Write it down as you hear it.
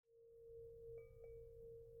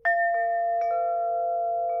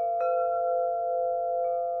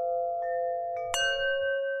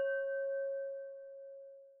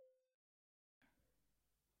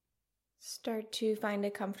Start to find a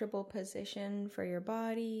comfortable position for your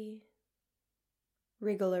body.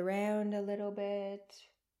 Wriggle around a little bit.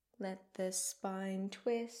 Let the spine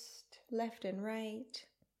twist left and right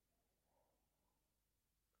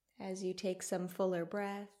as you take some fuller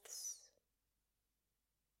breaths.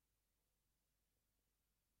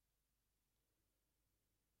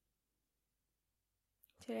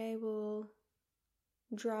 Today we'll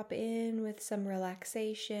drop in with some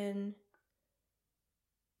relaxation.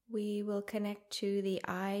 We will connect to the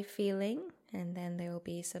eye feeling, and then there will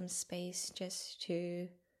be some space just to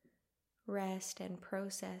rest and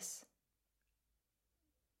process.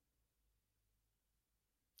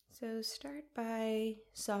 So start by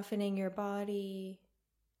softening your body,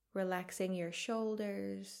 relaxing your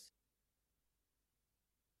shoulders.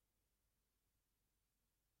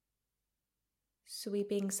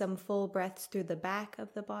 Sweeping some full breaths through the back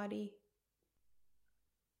of the body.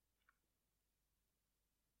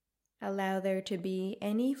 Allow there to be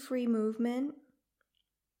any free movement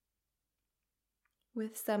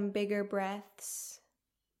with some bigger breaths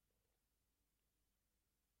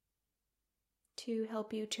to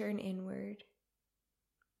help you turn inward.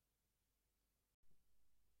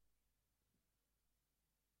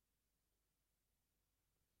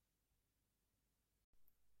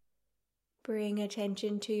 Bring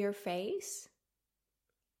attention to your face,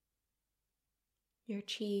 your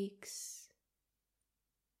cheeks,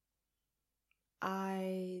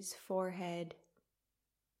 eyes, forehead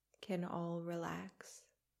can all relax.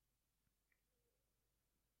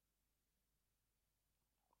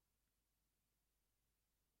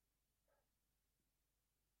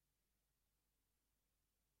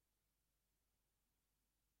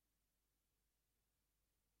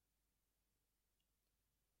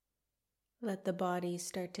 Let the body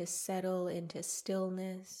start to settle into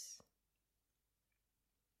stillness,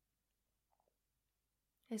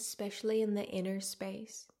 especially in the inner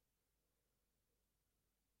space.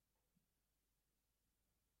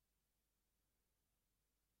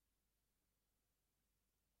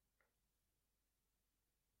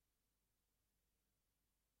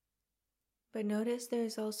 But notice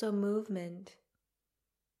there's also movement.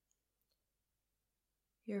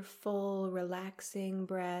 Your full, relaxing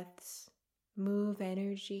breaths move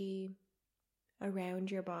energy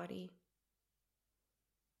around your body.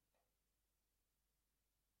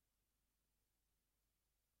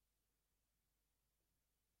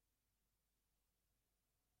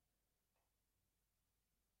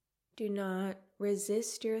 Do not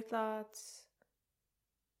resist your thoughts.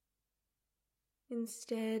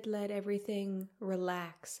 Instead, let everything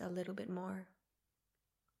relax a little bit more.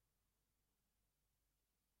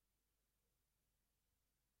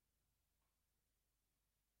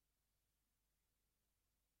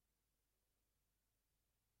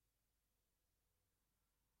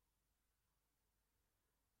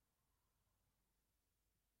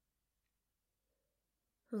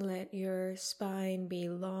 Let your spine be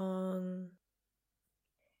long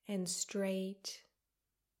and straight.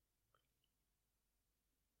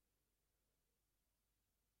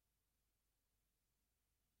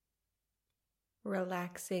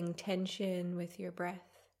 Relaxing tension with your breath.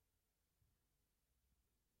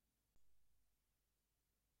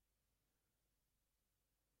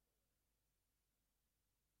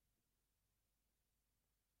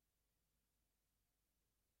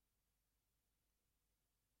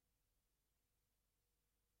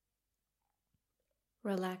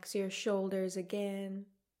 Relax your shoulders again.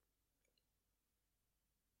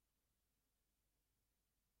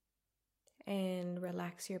 And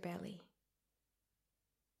relax your belly.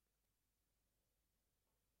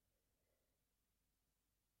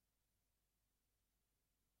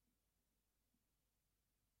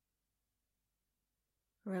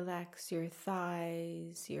 Relax your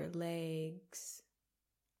thighs, your legs,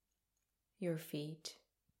 your feet.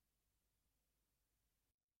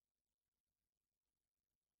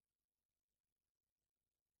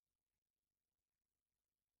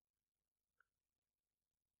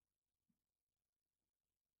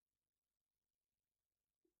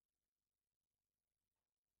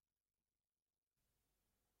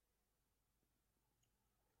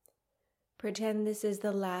 Pretend this is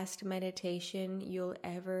the last meditation you'll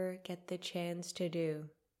ever get the chance to do.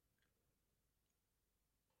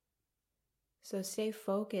 So stay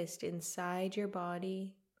focused inside your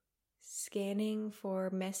body, scanning for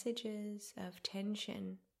messages of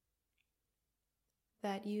tension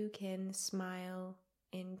that you can smile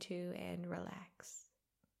into and relax.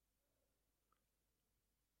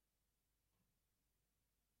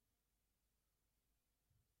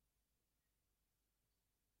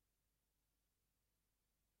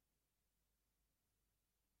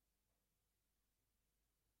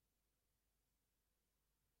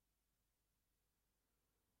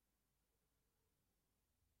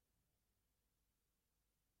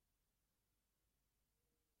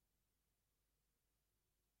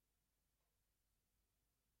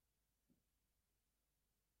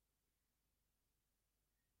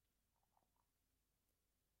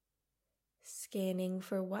 scanning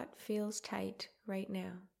for what feels tight right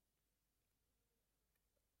now.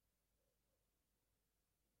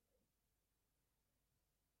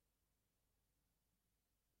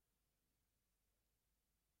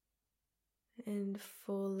 And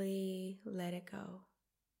fully let it go.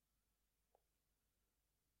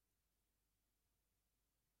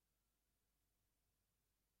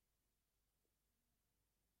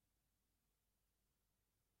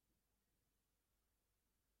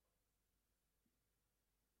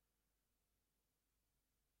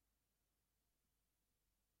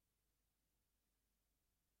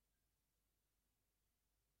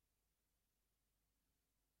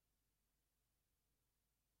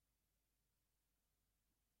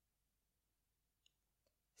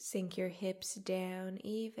 Sink your hips down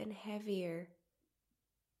even heavier,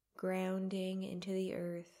 grounding into the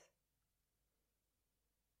earth.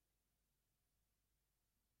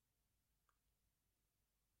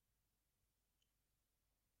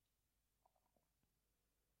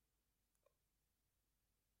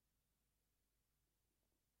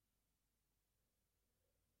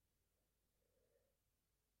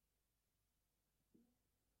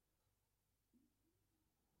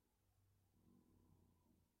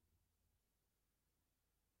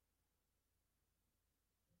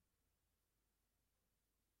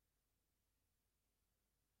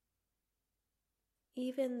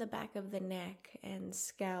 Even the back of the neck and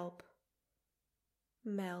scalp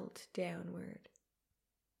melt downward.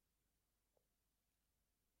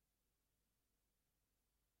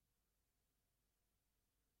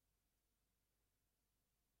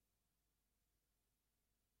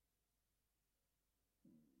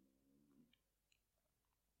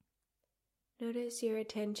 Notice your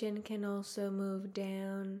attention can also move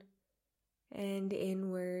down and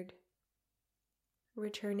inward,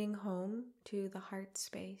 returning home to the heart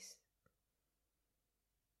space.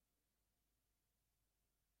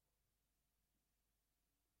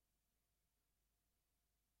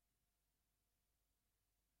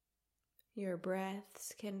 Your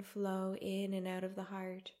breaths can flow in and out of the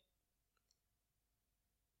heart.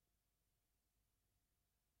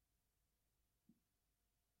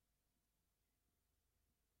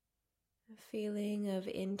 A feeling of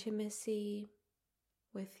intimacy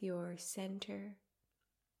with your center.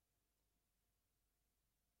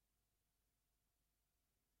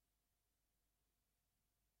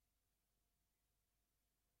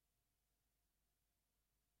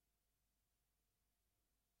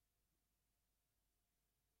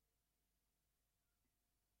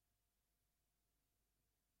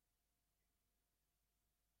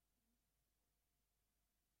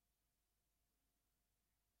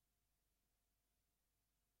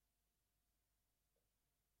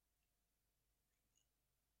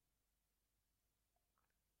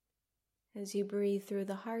 As you breathe through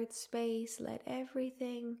the heart space, let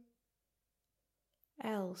everything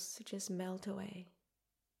else just melt away.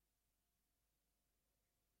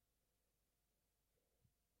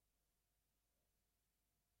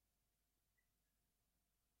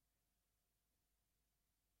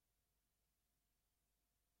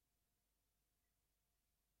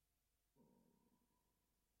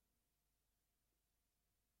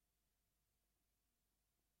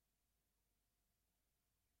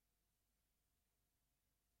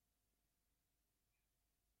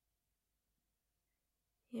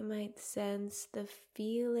 You might sense the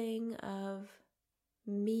feeling of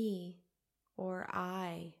me or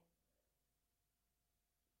I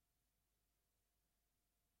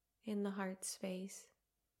in the heart space.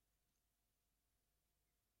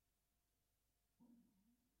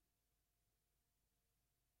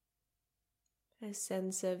 A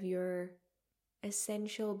sense of your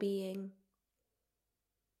essential being.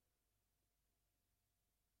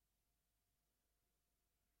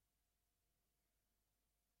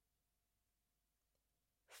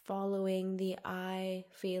 Following the I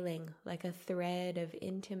feeling like a thread of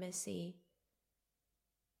intimacy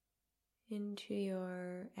into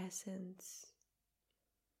your essence.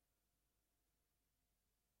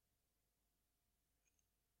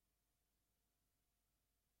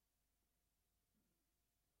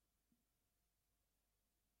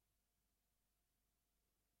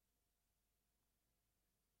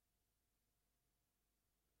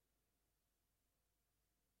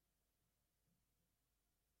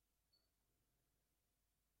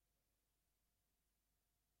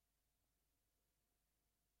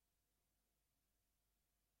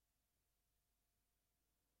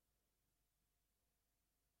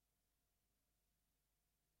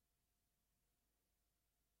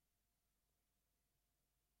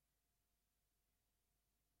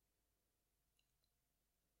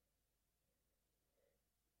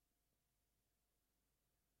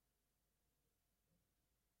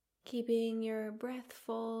 keeping your breath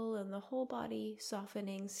full and the whole body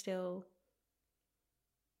softening still.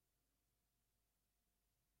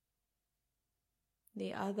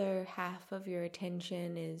 The other half of your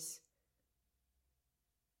attention is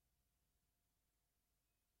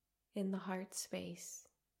in the heart space,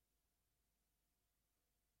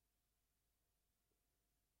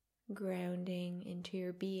 grounding into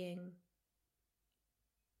your being.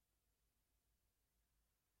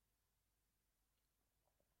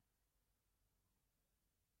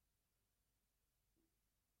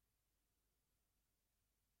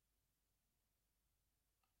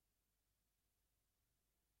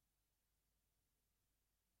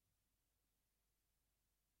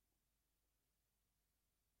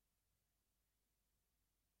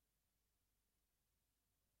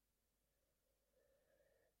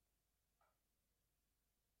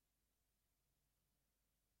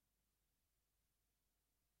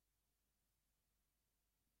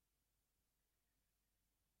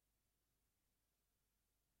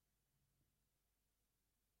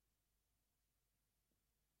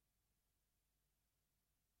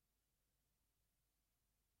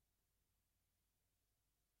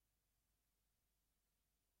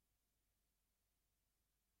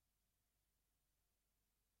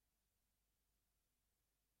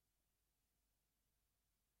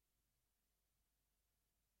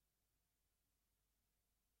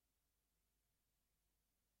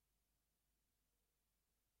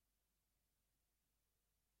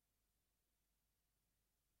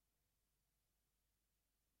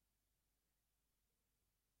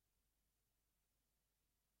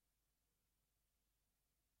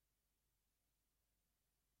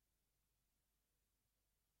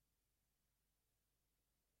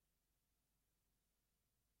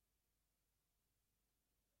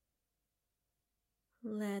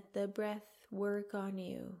 Let the breath work on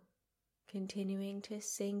you, continuing to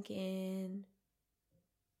sink in,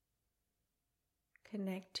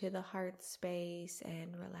 connect to the heart space,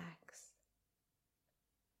 and relax.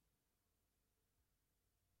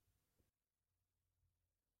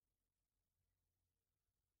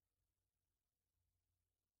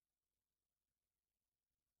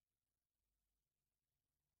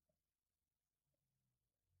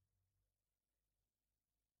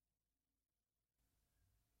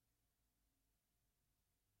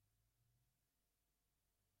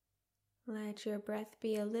 Let your breath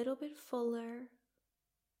be a little bit fuller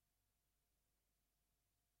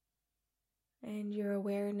and your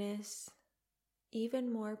awareness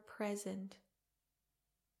even more present,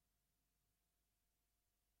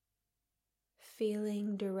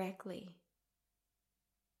 feeling directly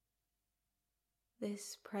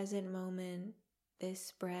this present moment,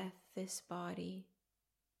 this breath, this body.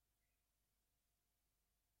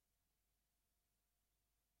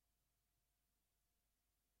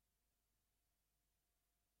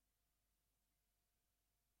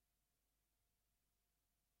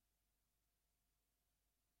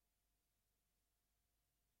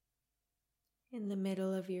 In the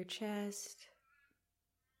middle of your chest,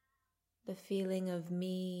 the feeling of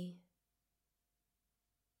me,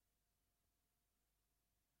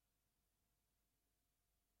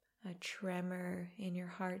 a tremor in your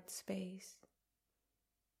heart space.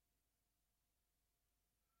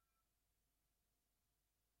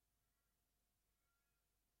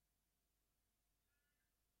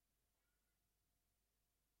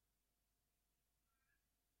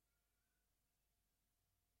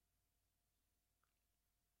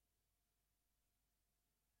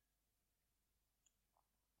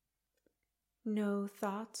 No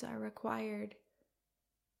thoughts are required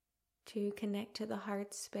to connect to the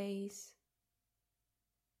heart space.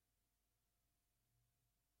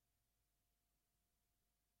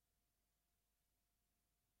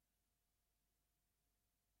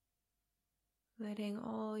 Letting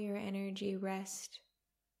all your energy rest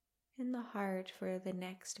in the heart for the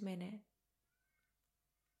next minute.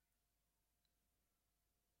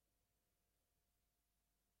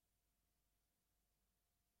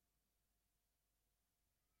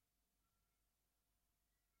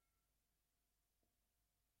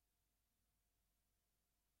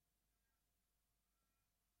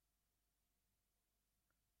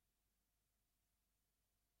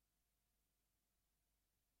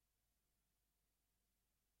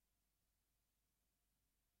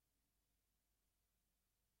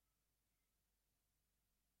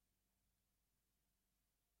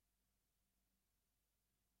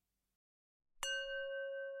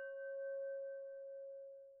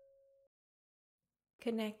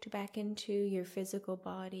 Connect back into your physical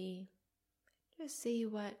body. Just see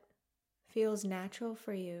what feels natural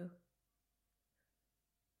for you.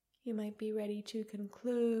 You might be ready to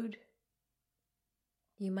conclude.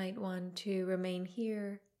 You might want to remain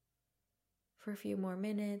here for a few more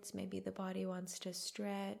minutes. Maybe the body wants to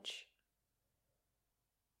stretch.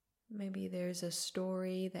 Maybe there's a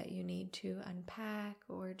story that you need to unpack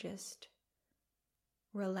or just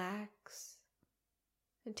relax.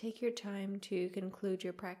 And take your time to conclude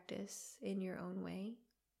your practice in your own way.